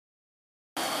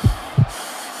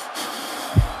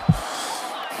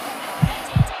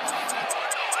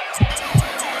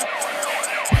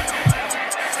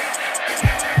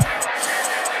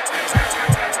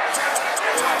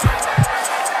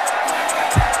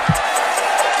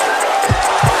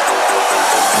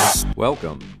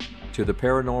Welcome to the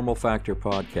Paranormal Factor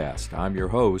podcast. I'm your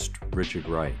host, Richard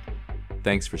Wright.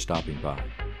 Thanks for stopping by.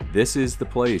 This is the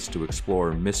place to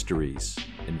explore mysteries,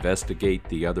 investigate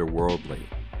the otherworldly,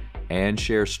 and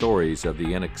share stories of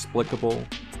the inexplicable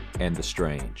and the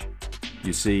strange.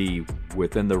 You see,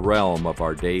 within the realm of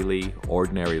our daily,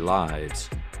 ordinary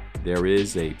lives, there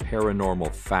is a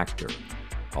paranormal factor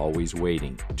always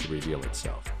waiting to reveal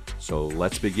itself. So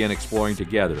let's begin exploring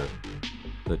together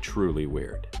the truly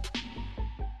weird.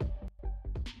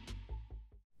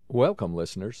 Welcome,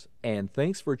 listeners, and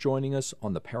thanks for joining us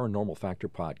on the Paranormal Factor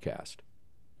podcast.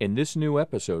 In this new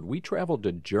episode, we traveled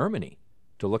to Germany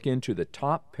to look into the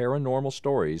top paranormal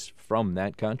stories from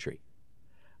that country.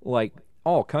 Like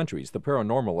all countries, the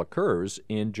paranormal occurs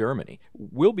in Germany.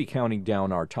 We'll be counting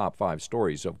down our top 5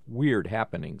 stories of weird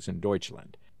happenings in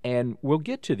Deutschland. And we'll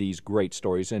get to these great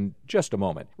stories in just a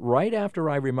moment, right after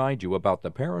I remind you about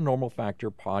the Paranormal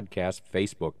Factor podcast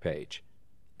Facebook page.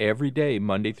 Every day,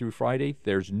 Monday through Friday,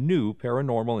 there's new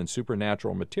paranormal and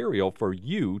supernatural material for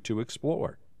you to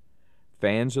explore.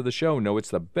 Fans of the show know it's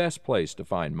the best place to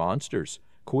find monsters,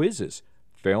 quizzes,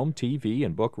 film, TV,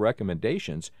 and book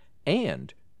recommendations,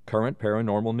 and current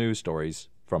paranormal news stories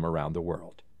from around the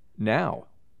world. Now,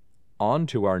 on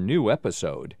to our new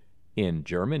episode in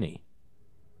Germany.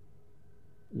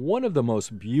 One of the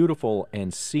most beautiful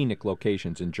and scenic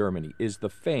locations in Germany is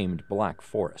the famed Black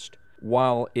Forest.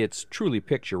 While it's truly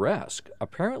picturesque,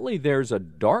 apparently there's a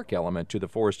dark element to the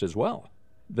forest as well.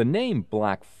 The name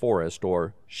Black Forest,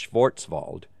 or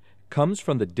Schwarzwald, comes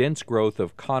from the dense growth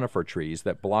of conifer trees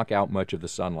that block out much of the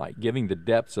sunlight, giving the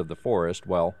depths of the forest,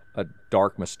 well, a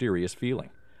dark, mysterious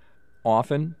feeling.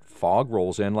 Often, fog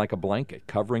rolls in like a blanket,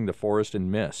 covering the forest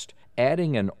in mist,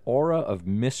 adding an aura of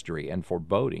mystery and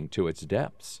foreboding to its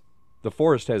depths. The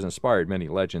forest has inspired many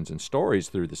legends and stories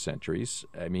through the centuries.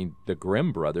 The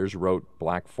Grimm brothers wrote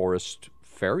Black Forest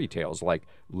fairy tales like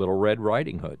Little Red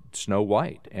Riding Hood, Snow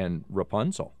White, and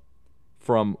Rapunzel.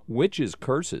 From witches'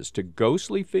 curses to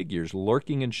ghostly figures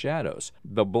lurking in shadows,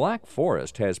 the Black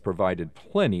Forest has provided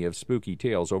plenty of spooky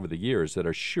tales over the years that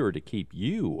are sure to keep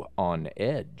you on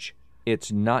edge.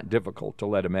 It's not difficult to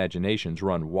let imaginations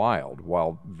run wild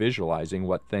while visualizing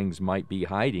what things might be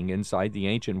hiding inside the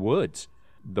ancient woods.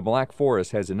 The Black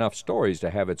Forest has enough stories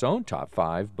to have its own top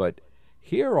 5, but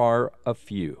here are a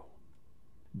few.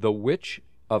 The Witch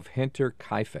of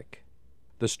Hinterkaifeck.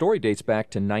 The story dates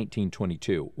back to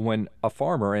 1922, when a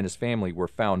farmer and his family were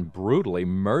found brutally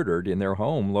murdered in their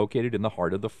home located in the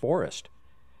heart of the forest.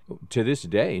 To this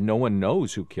day, no one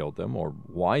knows who killed them or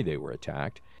why they were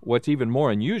attacked. What's even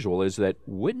more unusual is that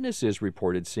witnesses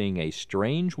reported seeing a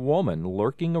strange woman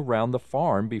lurking around the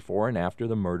farm before and after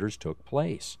the murders took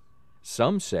place.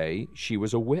 Some say she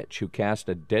was a witch who cast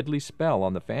a deadly spell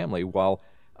on the family, while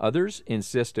others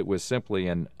insist it was simply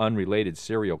an unrelated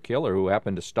serial killer who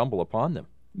happened to stumble upon them.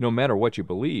 No matter what you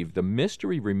believe, the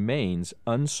mystery remains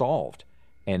unsolved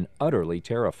and utterly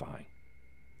terrifying.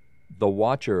 The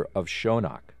Watcher of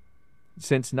Schonach.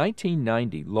 Since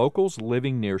 1990, locals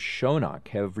living near Schonach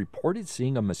have reported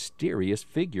seeing a mysterious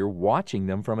figure watching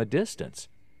them from a distance.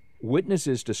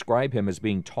 Witnesses describe him as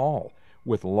being tall,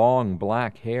 with long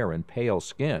black hair and pale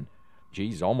skin.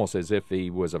 Almost as if he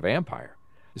was a vampire.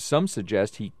 Some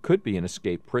suggest he could be an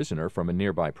escaped prisoner from a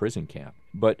nearby prison camp,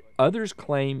 but others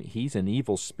claim he's an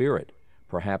evil spirit,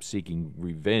 perhaps seeking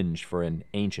revenge for an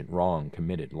ancient wrong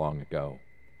committed long ago.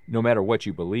 No matter what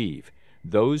you believe,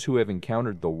 those who have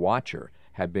encountered the Watcher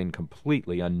have been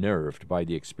completely unnerved by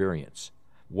the experience.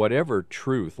 Whatever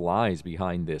truth lies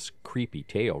behind this creepy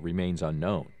tale remains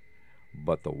unknown,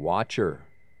 but the Watcher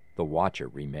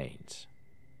remains.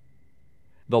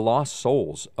 The Lost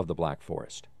Souls of the Black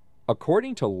Forest.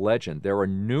 According to legend, there are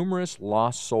numerous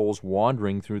lost souls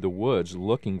wandering through the woods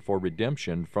looking for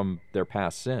redemption from their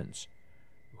past sins.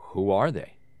 Who are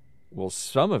they? Well,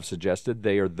 some have suggested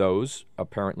they are those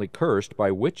apparently cursed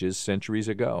by witches centuries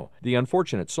ago. The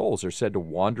unfortunate souls are said to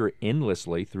wander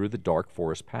endlessly through the dark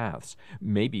forest paths.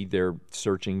 Maybe they're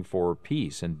searching for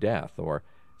peace and death, or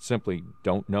simply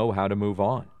don't know how to move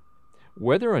on.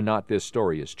 Whether or not this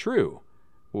story is true,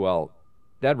 well,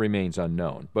 that remains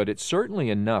unknown, but it's certainly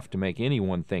enough to make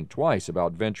anyone think twice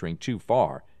about venturing too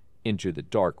far into the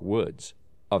dark woods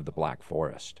of the Black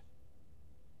Forest.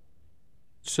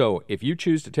 So, if you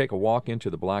choose to take a walk into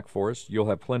the Black Forest, you'll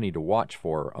have plenty to watch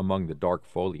for among the dark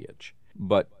foliage.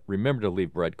 But remember to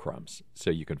leave breadcrumbs so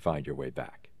you can find your way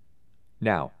back.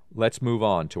 Now, let's move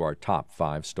on to our top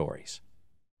 5 stories.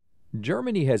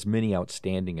 Germany has many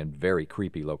outstanding and very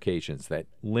creepy locations that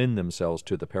lend themselves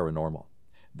to the paranormal.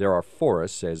 There are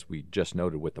forests, as we just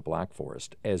noted with the Black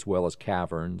Forest, as well as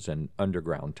caverns and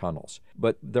underground tunnels.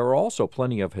 But there are also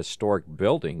plenty of historic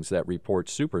buildings that report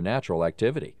supernatural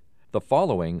activity. The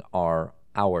following are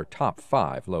our top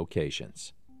 5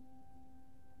 locations.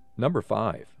 Number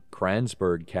 5.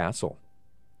 Kransberg Castle.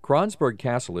 Kransberg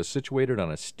Castle is situated on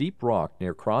a steep rock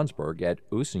near Kransberg at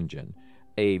Usingen,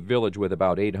 a village with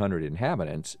about 800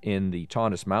 inhabitants in the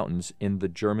Taunus Mountains in the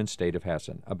German state of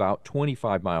Hessen, about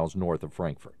 25 miles north of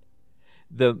Frankfurt.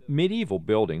 The medieval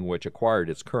building, which acquired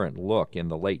its current look in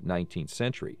the late 19th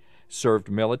century, served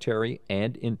military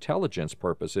and intelligence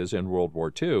purposes in World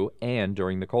War II and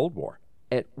during the Cold War.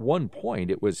 At one point,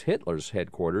 it was Hitler's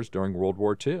headquarters during World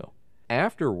War II.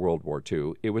 After World War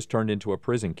II, it was turned into a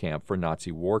prison camp for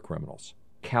Nazi war criminals.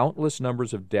 Countless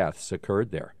numbers of deaths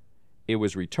occurred there. It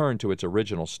was returned to its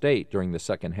original state during the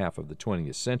second half of the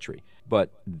 20th century,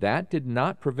 but that did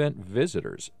not prevent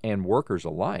visitors and workers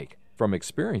alike from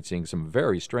experiencing some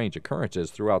very strange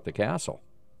occurrences throughout the castle.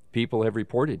 People have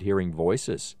reported hearing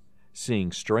voices,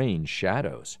 seeing strange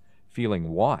shadows,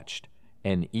 feeling watched,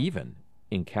 and even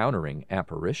encountering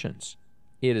apparitions.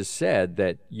 It is said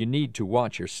that you need to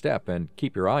watch your step and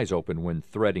keep your eyes open when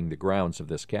threading the grounds of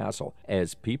this castle,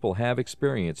 as people have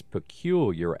experienced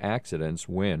peculiar accidents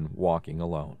when walking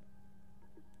alone.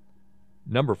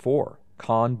 Number 4.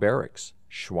 Kahn Barracks,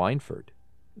 Schweinfurt.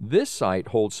 This site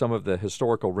holds some of the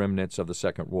historical remnants of the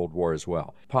Second World War as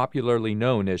well. Popularly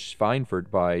known as Schweinfurt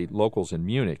by locals in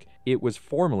Munich, it was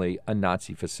formerly a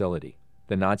Nazi facility.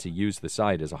 The Nazis used the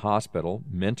site as a hospital,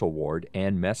 mental ward,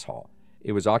 and mess hall.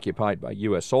 It was occupied by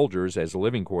U.S. soldiers as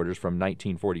living quarters from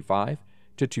 1945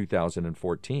 to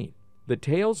 2014. The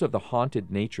tales of the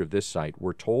haunted nature of this site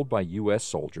were told by U.S.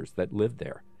 soldiers that lived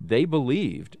there. They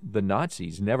believed the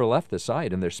Nazis never left the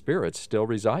site and their spirits still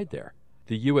reside there.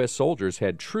 The U.S. soldiers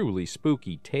had truly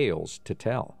spooky tales to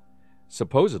tell.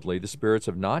 Supposedly, the spirits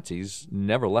of Nazis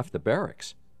never left the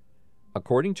barracks.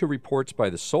 According to reports by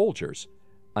the soldiers,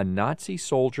 a Nazi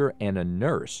soldier and a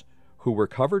nurse who were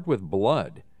covered with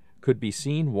blood could be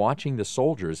seen watching the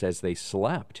soldiers as they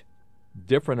slept.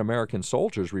 Different American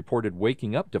soldiers reported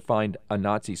waking up to find a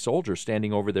Nazi soldier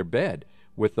standing over their bed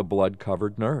with the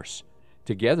blood-covered nurse.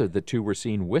 Together, the two were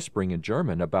seen whispering in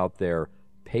German about their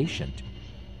patient.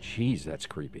 Jeez, that's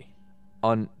creepy.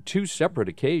 On 2 separate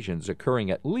occasions occurring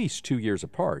at least 2 years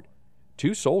apart,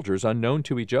 2 soldiers unknown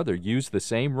to each other used the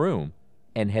same room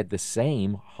and had the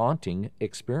same haunting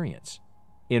experience.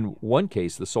 In one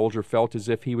case, the soldier felt as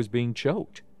if he was being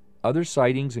choked. Other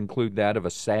sightings include that of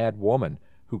a sad woman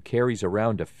who carries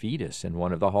around a fetus in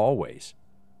one of the hallways.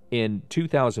 In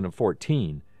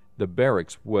 2014, the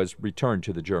barracks was returned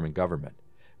to the German government,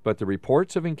 but the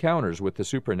reports of encounters with the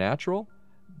supernatural,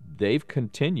 they've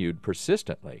continued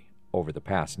persistently over the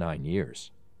past 9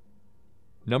 years.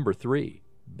 Number 3.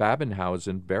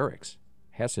 Babenhausen Barracks,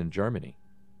 Hessen, Germany.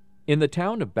 In the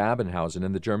town of Babenhausen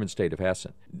in the German state of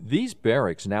Hessen, these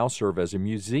barracks now serve as a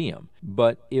museum,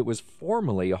 but it was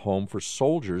formerly a home for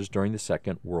soldiers during the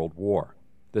Second World War.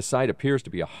 The site appears to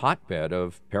be a hotbed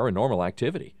of paranormal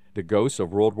activity. The ghosts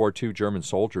of World War II German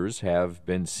soldiers have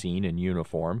been seen in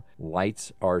uniform,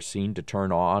 lights are seen to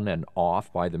turn on and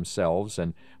off by themselves,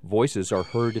 and voices are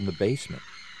heard in the basement.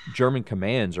 German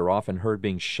commands are often heard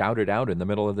being shouted out in the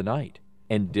middle of the night.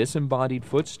 And disembodied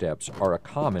footsteps are a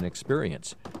common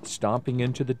experience, stomping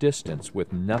into the distance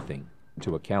with nothing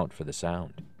to account for the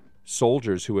sound.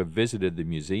 Soldiers who have visited the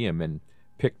museum and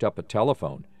picked up a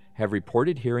telephone have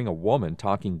reported hearing a woman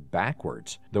talking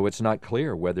backwards, though it's not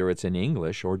clear whether it's in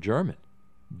English or German.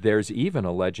 There's even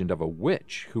a legend of a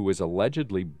witch who was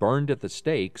allegedly burned at the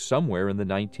stake somewhere in the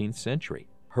 19th century.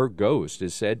 Her ghost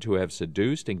is said to have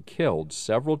seduced and killed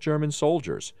several German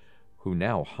soldiers who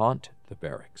now haunt the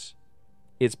barracks.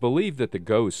 It's believed that the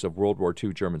ghosts of World War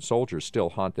II German soldiers still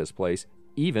haunt this place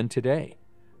even today.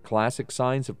 Classic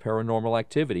signs of paranormal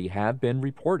activity have been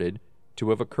reported to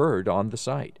have occurred on the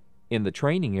site. In the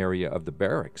training area of the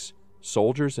barracks,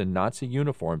 soldiers in Nazi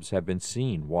uniforms have been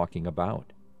seen walking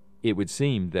about. It would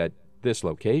seem that this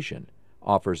location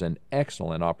offers an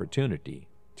excellent opportunity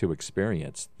to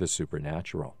experience the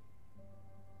supernatural.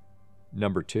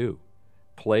 Number 2.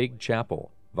 Plague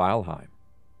Chapel, Weilheim.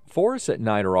 Forests at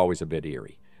night are always a bit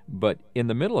eerie, but in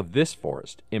the middle of this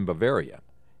forest, in Bavaria,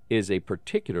 is a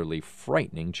particularly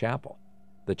frightening chapel.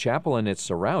 The chapel and its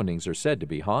surroundings are said to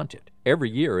be haunted. Every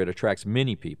year it attracts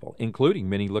many people, including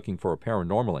many looking for a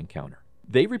paranormal encounter.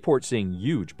 They report seeing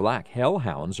huge black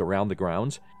hellhounds around the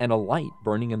grounds and a light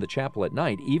burning in the chapel at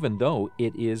night, even though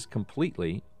it is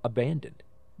completely abandoned.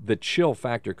 The chill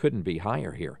factor couldn't be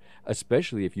higher here,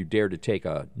 especially if you dare to take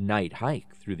a night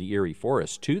hike through the eerie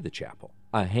forest to the chapel.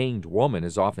 A hanged woman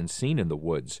is often seen in the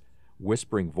woods,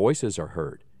 whispering voices are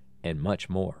heard, and much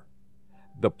more.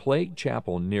 The Plague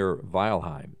Chapel near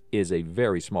Weilheim is a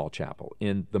very small chapel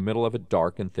in the middle of a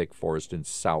dark and thick forest in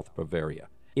South Bavaria.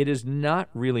 It is not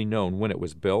really known when it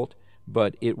was built,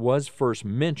 but it was first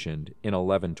mentioned in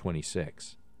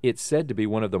 1126. It's said to be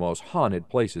one of the most haunted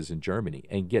places in Germany,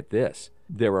 and get this,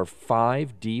 there are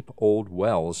 5 deep old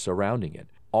wells surrounding it,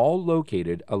 all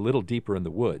located a little deeper in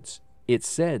the woods. It's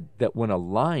said that when a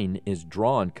line is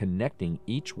drawn connecting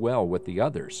each well with the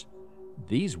others,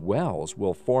 these wells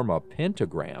will form a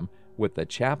pentagram with the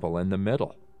chapel in the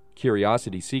middle.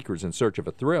 Curiosity seekers in search of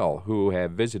a thrill who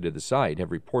have visited the site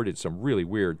have reported some really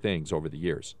weird things over the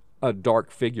years. A dark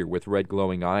figure with red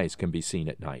glowing eyes can be seen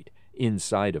at night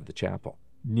inside of the chapel,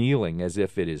 kneeling as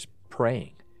if it is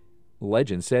praying.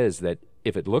 Legend says that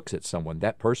if it looks at someone,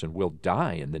 that person will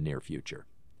die in the near future.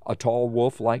 A tall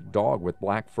wolf-like dog with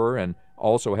black fur and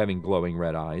also having glowing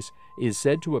red eyes is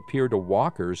said to appear to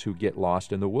walkers who get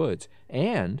lost in the woods,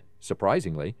 and,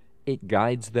 surprisingly, it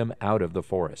guides them out of the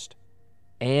forest.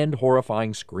 And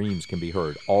horrifying screams can be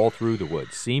heard all through the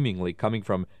woods, seemingly coming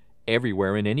from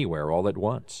everywhere and anywhere all at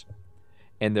once.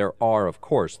 And there are, of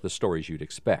course, the stories you'd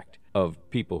expect of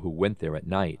people who went there at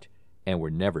night and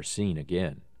were never seen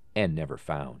again and never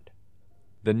found.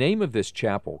 The name of this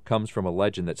chapel comes from a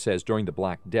legend that says during the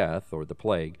Black Death, or the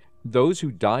plague, those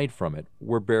who died from it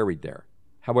were buried there.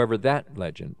 However, that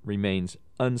legend remains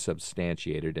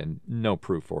unsubstantiated and no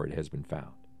proof for it has been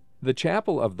found. The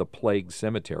chapel of the Plague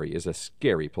Cemetery is a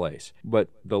scary place, but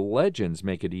the legends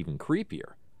make it even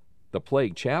creepier. The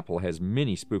Plague Chapel has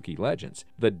many spooky legends.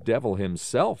 The devil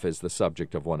himself is the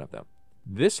subject of one of them.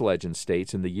 This legend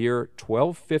states in the year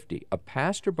 1250, a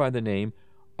pastor by the name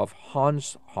of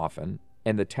Hanshofen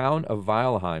and the town of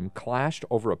Weilheim clashed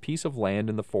over a piece of land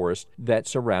in the forest that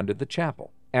surrounded the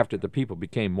chapel. After the people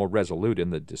became more resolute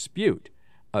in the dispute,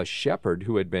 a shepherd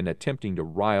who had been attempting to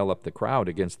rile up the crowd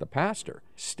against the pastor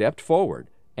stepped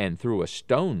forward and threw a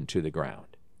stone to the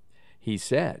ground. He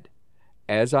said,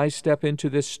 "As I step into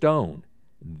this stone,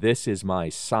 this is my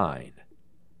sign."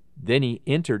 Then he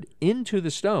entered into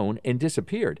the stone and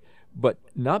disappeared, but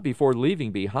not before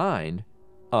leaving behind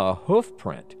a hoof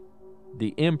print,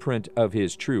 the imprint of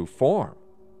his true form,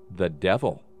 the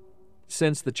devil.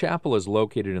 Since the chapel is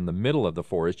located in the middle of the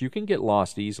forest, you can get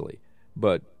lost easily,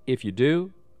 but if you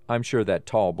do, I'm sure that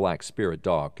tall black spirit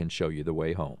dog can show you the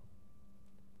way home.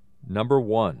 Number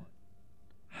 1.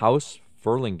 Haus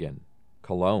Furlingen,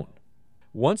 Cologne.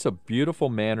 Once a beautiful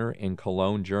manor in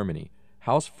Cologne, Germany,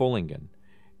 Haus Furlingen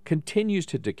continues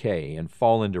to decay and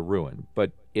fall into ruin,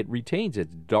 but it retains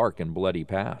its dark and bloody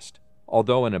past.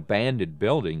 Although an abandoned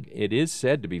building, it is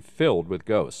said to be filled with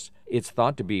ghosts. It's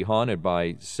thought to be haunted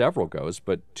by several ghosts,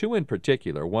 but 2 in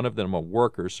particular, one of them a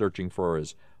worker searching for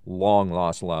his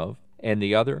long-lost love, and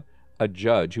the other a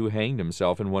judge who hanged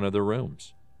himself in one of the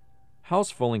rooms.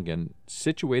 Haus Furlingen,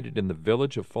 situated in the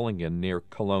village of Furlingen near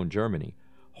Cologne, Germany,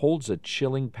 holds a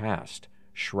chilling past,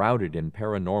 shrouded in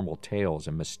paranormal tales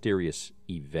and mysterious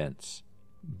events.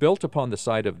 Built upon the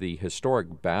site of the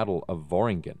historic Battle of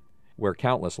Worringen, where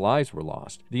countless lives were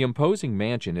lost, the imposing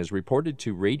mansion is reported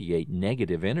to radiate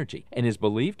negative energy and is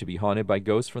believed to be haunted by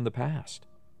ghosts from the past.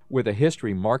 With a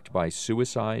history marked by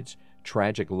suicides,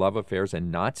 tragic love affairs,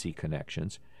 and Nazi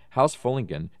connections, Haus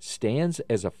Furlingen stands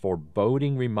as a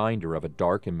foreboding reminder of a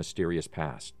dark and mysterious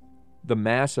past. The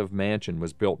massive mansion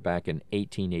was built back in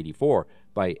 1884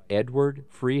 by Edward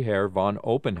Freiherr von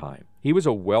Oppenheim. He was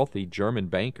a wealthy German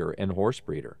banker and horse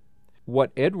breeder.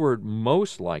 What Edward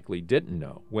most likely didn't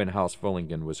know when Haus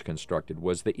Furlingen was constructed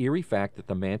was the eerie fact that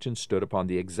the mansion stood upon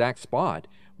the exact spot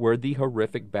where the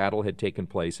horrific battle had taken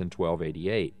place in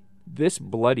 1288. This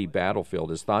bloody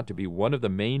battlefield is thought to be one of the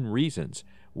main reasons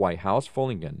why Haus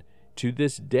Furlingen, to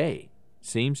this day,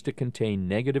 seems to contain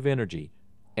negative energy,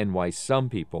 and why some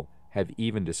people have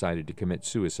even decided to commit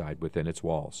suicide within its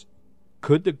walls.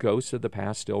 Could the ghosts of the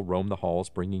past still roam the halls,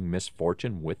 bringing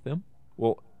misfortune with them?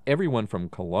 Well, everyone from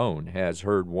Cologne has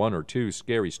heard 1 or 2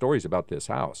 scary stories about this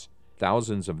house.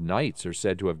 Thousands of knights are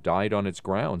said to have died on its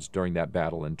grounds during that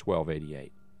battle in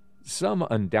 1288. Some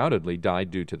undoubtedly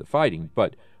died due to the fighting,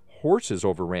 but horses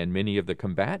overran many of the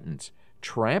combatants,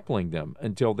 trampling them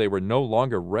until they were no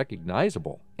longer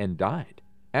recognizable and died.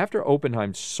 After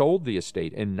Oppenheim sold the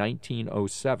estate in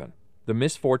 1907, the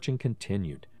misfortune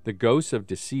continued. The ghosts of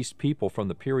deceased people from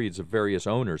the periods of various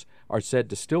owners are said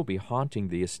to still be haunting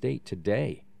the estate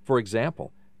today. For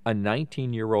example, a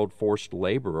 19-year-old forced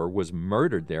laborer was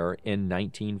murdered there in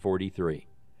 1943.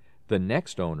 The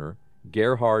next owner,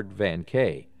 Gerhard van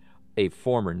Kay, a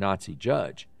former Nazi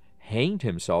judge, hanged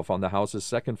himself on the house's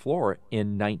second floor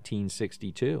in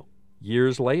 1962.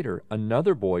 Years later,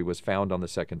 another boy was found on the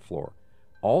second floor,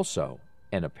 also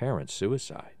an apparent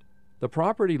suicide. The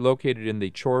property, located in the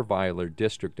Chorweiler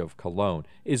district of Cologne,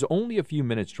 is only a few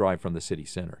minutes' drive from the city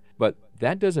center. But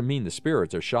that doesn't mean the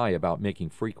spirits are shy about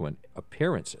making frequent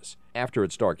appearances. After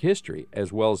its dark history,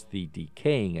 as well as the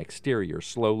decaying exterior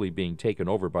slowly being taken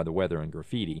over by the weather and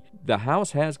graffiti, the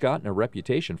house has gotten a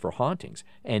reputation for hauntings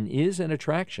and is an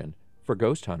attraction for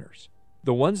ghost hunters.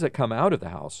 The ones that come out of the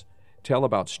house tell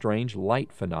about strange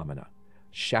light phenomena,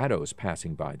 shadows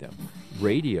passing by them,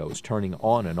 radios turning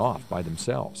on and off by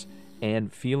themselves,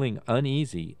 and feeling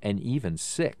uneasy and even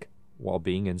sick while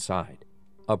being inside.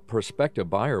 A prospective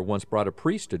buyer once brought a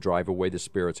priest to drive away the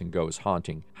spirits and ghosts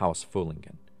haunting Haus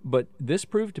Fullingen. But this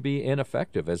proved to be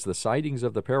ineffective, as the sightings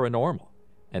of the paranormal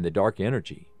and the dark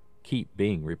energy keep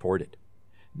being reported.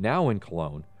 Now in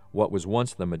Cologne, what was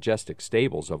once the majestic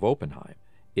stables of Oppenheim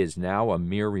is now a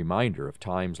mere reminder of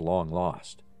times long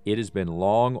lost. It has been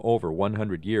long over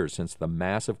 100 years since the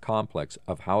massive complex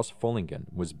of Haus Fullingen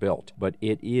was built, but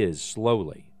it is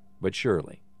slowly but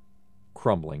surely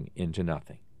crumbling into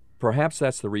nothing. Perhaps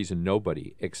that's the reason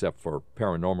nobody, except for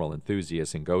paranormal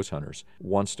enthusiasts and ghost hunters,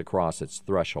 wants to cross its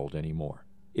threshold anymore.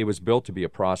 It was built to be a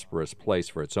prosperous place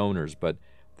for its owners, but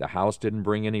the house didn't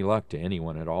bring any luck to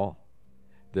anyone at all.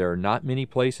 There are not many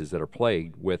places that are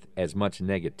plagued with as much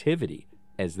negativity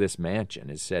as this mansion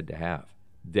is said to have.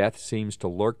 Death seems to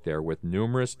lurk there, with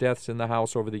numerous deaths in the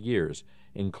house over the years,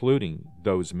 including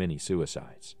those many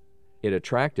suicides. It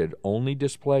attracted only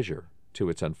displeasure to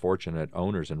its unfortunate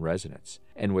owners and residents,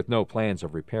 and with no plans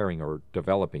of repairing or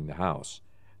developing the house,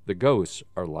 the ghosts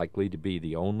are likely to be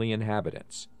the only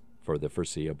inhabitants for the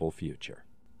foreseeable future.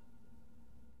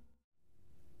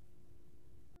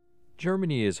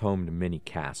 Germany is home to many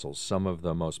castles, some of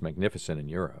the most magnificent in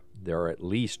Europe. There are at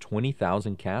least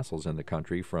 20,000 castles in the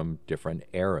country from different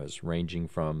eras, ranging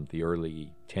from the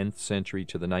early 10th century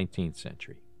to the 19th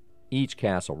century. Each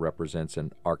castle represents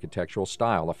an architectural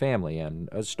style, a family, and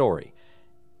a story.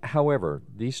 However,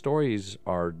 these stories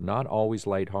are not always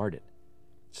lighthearted.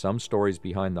 Some stories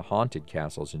behind the haunted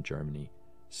castles in Germany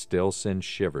still send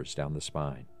shivers down the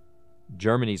spine.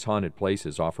 Germany's haunted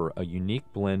places offer a unique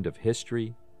blend of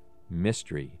history,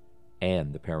 mystery,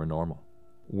 and the paranormal.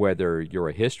 Whether you're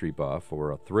a history buff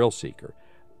or a thrill seeker,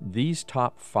 these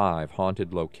top 5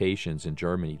 haunted locations in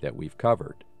Germany that we've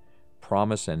covered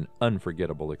promise an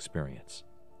unforgettable experience.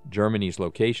 Germany's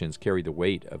locations carry the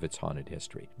weight of its haunted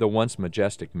history. The once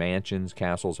majestic mansions,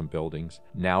 castles, and buildings,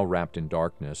 now wrapped in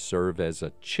darkness, serve as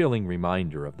a chilling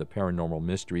reminder of the paranormal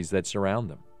mysteries that surround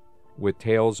them. With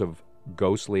tales of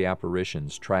ghostly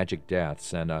apparitions, tragic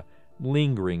deaths, and a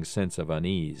lingering sense of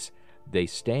unease, they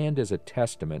stand as a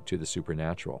testament to the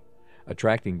supernatural,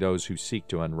 attracting those who seek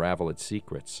to unravel its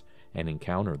secrets and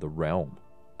encounter the realm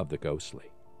of the ghostly.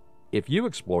 If you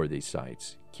explore these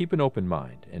sites, keep an open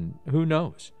mind, and who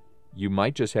knows, you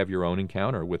might just have your own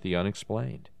encounter with the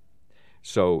unexplained.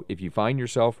 So if you find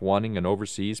yourself wanting an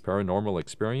overseas paranormal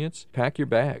experience, pack your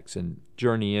bags and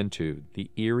journey into the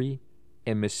eerie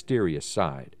and mysterious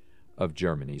side of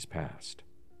Germany's past.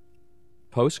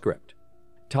 Postscript.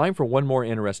 Time for one more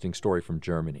interesting story from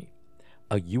Germany.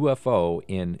 A UFO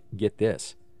in, get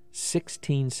this,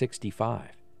 1665.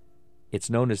 It's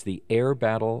known as the Air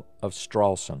Battle of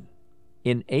Stralsund.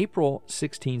 In April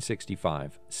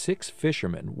 1665, 6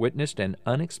 fishermen witnessed an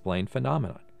unexplained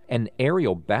phenomenon, an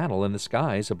aerial battle in the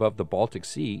skies above the Baltic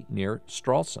Sea near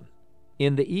Stralsund.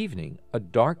 In the evening, a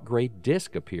dark gray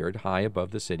disk appeared high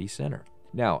above the city center.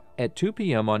 Now, at 2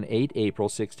 p.m. on 8 April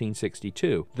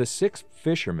 1662, the 6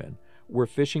 fishermen were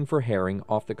fishing for herring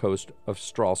off the coast of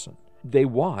Stralsund. They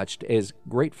watched as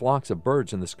great flocks of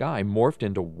birds in the sky morphed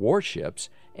into warships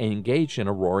and engaged in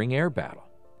a roaring air battle.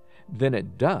 Then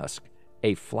at dusk,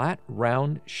 a flat,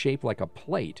 round shape like a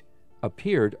plate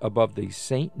appeared above the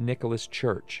St. Nicholas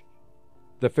Church.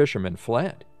 The fishermen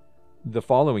fled. The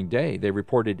following day, they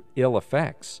reported ill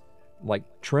effects, like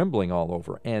trembling all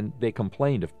over, and they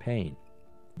complained of pain.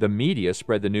 The media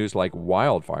spread the news like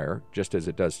wildfire, just as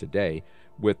it does today,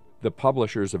 with the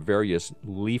publishers of various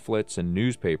leaflets and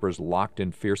newspapers locked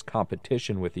in fierce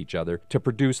competition with each other to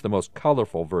produce the most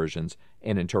colorful versions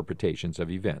and interpretations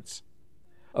of events.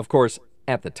 Of course,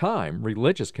 at the time,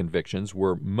 religious convictions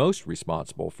were most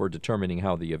responsible for determining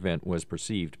how the event was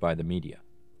perceived by the media.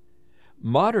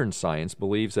 Modern science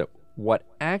believes that what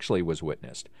actually was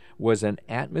witnessed was an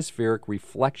atmospheric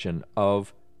reflection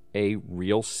of a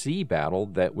real sea battle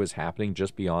that was happening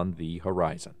just beyond the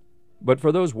horizon. But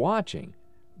for those watching,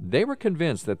 they were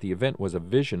convinced that the event was a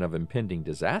vision of impending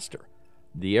disaster.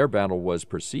 The air battle was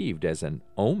perceived as an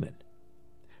omen.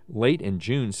 Late in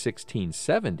June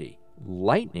 1670,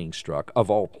 lightning struck, of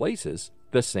all places,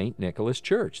 the St. Nicholas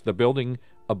Church, the building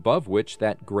above which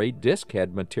that gray disk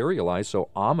had materialized so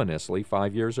ominously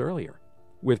 5 years earlier.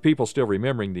 With people still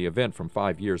remembering the event from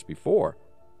 5 years before,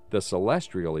 the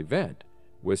celestial event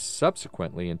was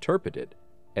subsequently interpreted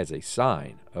as a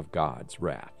sign of God's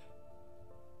wrath.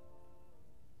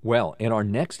 Well, in our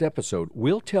next episode,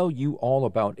 we'll tell you all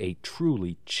about a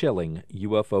truly chilling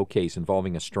UFO case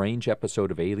involving a strange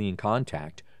episode of alien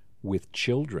contact with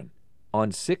children.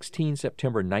 On 16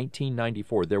 September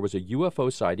 1994, there was a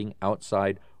UFO sighting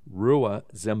outside Rua,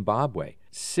 Zimbabwe.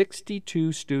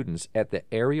 62 students at the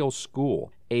aerial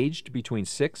school, aged between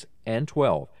 6 and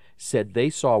 12, said they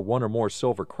saw one or more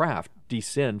silver craft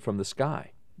descend from the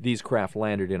sky. These craft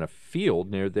landed in a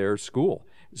field near their school.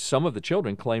 Some of the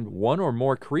children claimed one or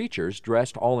more creatures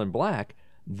dressed all in black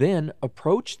then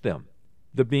approached them.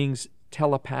 The beings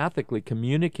telepathically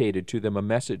communicated to them a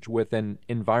message with an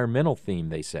environmental theme,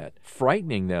 they said,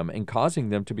 frightening them and causing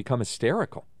them to become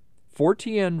hysterical.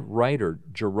 Fortean writer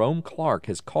Jerome Clark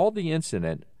has called the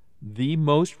incident the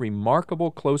most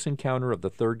remarkable close encounter of the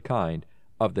third kind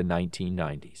of the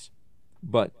 1990s.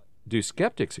 But do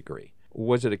skeptics agree?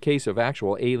 Was it a case of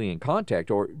actual alien contact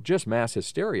or just mass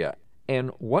hysteria?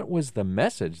 And what was the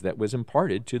message that was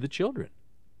imparted to the children?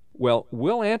 Well,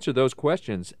 we'll answer those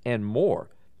questions and more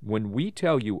when we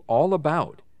tell you all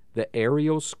about the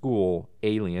aerial school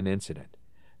alien incident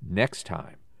next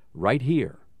time, right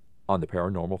here on the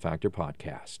Paranormal Factor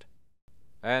podcast.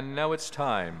 And now it's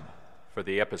time for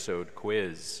the episode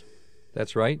quiz.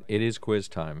 That's right, it is quiz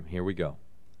time. Here we go.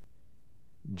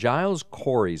 Giles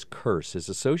Corey's curse is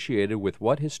associated with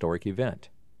what historic event?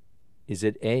 Is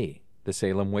it A, the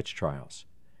Salem witch trials,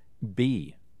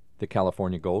 B, the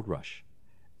California gold rush,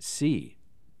 C,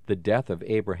 the death of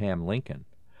Abraham Lincoln,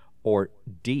 or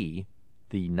D,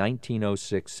 the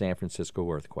 1906 San Francisco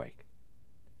earthquake?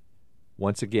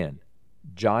 Once again,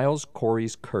 Giles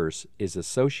Corey's curse is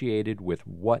associated with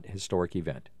what historic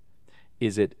event?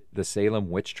 Is it the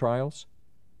Salem witch trials,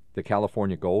 the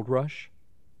California gold rush,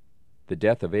 the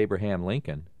death of Abraham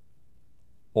Lincoln,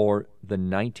 or the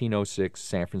 1906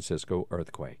 San Francisco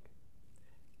earthquake?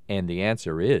 And the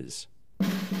answer is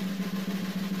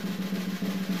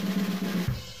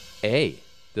A,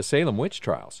 the Salem witch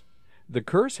trials. The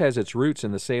curse has its roots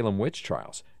in the Salem witch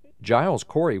trials. Giles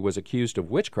Corey was accused of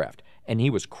witchcraft, and he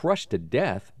was crushed to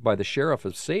death by the sheriff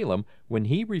of Salem when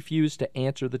he refused to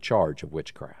answer the charge of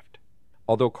witchcraft.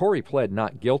 Although Corey pled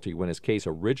not guilty when his case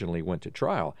originally went to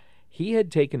trial, he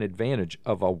had taken advantage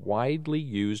of a widely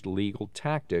used legal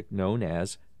tactic known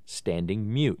as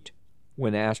standing mute.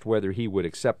 When asked whether he would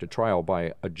accept a trial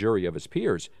by a jury of his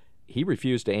peers, he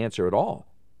refused to answer at all,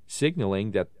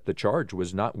 signaling that the charge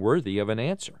was not worthy of an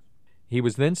answer. He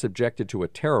was then subjected to a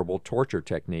terrible torture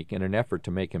technique in an effort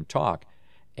to make him talk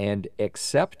and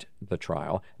accept the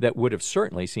trial that would have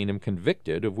certainly seen him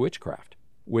convicted of witchcraft.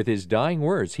 With his dying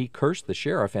words, he cursed the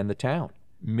sheriff and the town.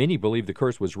 Many believe the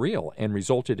curse was real and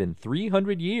resulted in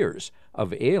 300 years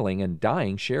of ailing and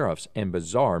dying sheriffs and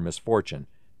bizarre misfortune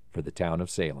for the town of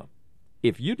Salem.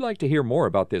 If you'd like to hear more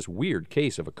about this weird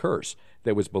case of a curse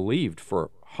that was believed for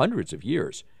hundreds of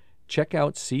years, check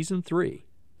out Season 3,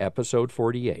 Episode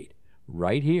 48,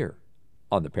 right here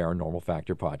on the Paranormal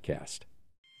Factor podcast.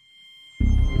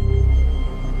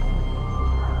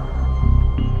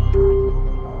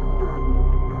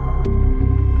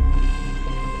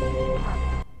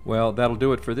 Well, that'll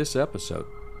do it for this episode.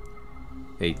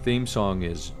 A theme song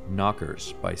is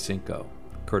Knockers by Cinco,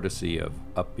 courtesy of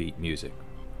Upbeat Music.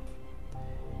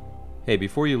 Hey,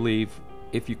 before you leave,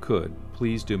 if you could,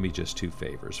 please do me just two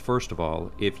favors. First of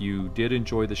all, if you did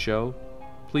enjoy the show,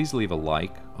 please leave a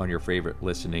like on your favorite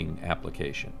listening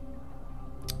application.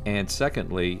 And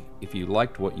secondly, if you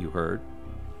liked what you heard,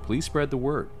 please spread the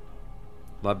word.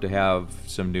 Love to have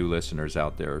some new listeners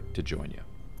out there to join you.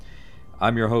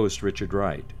 I'm your host, Richard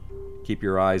Wright. Keep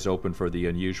your eyes open for the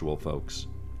unusual, folks,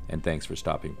 and thanks for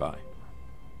stopping by.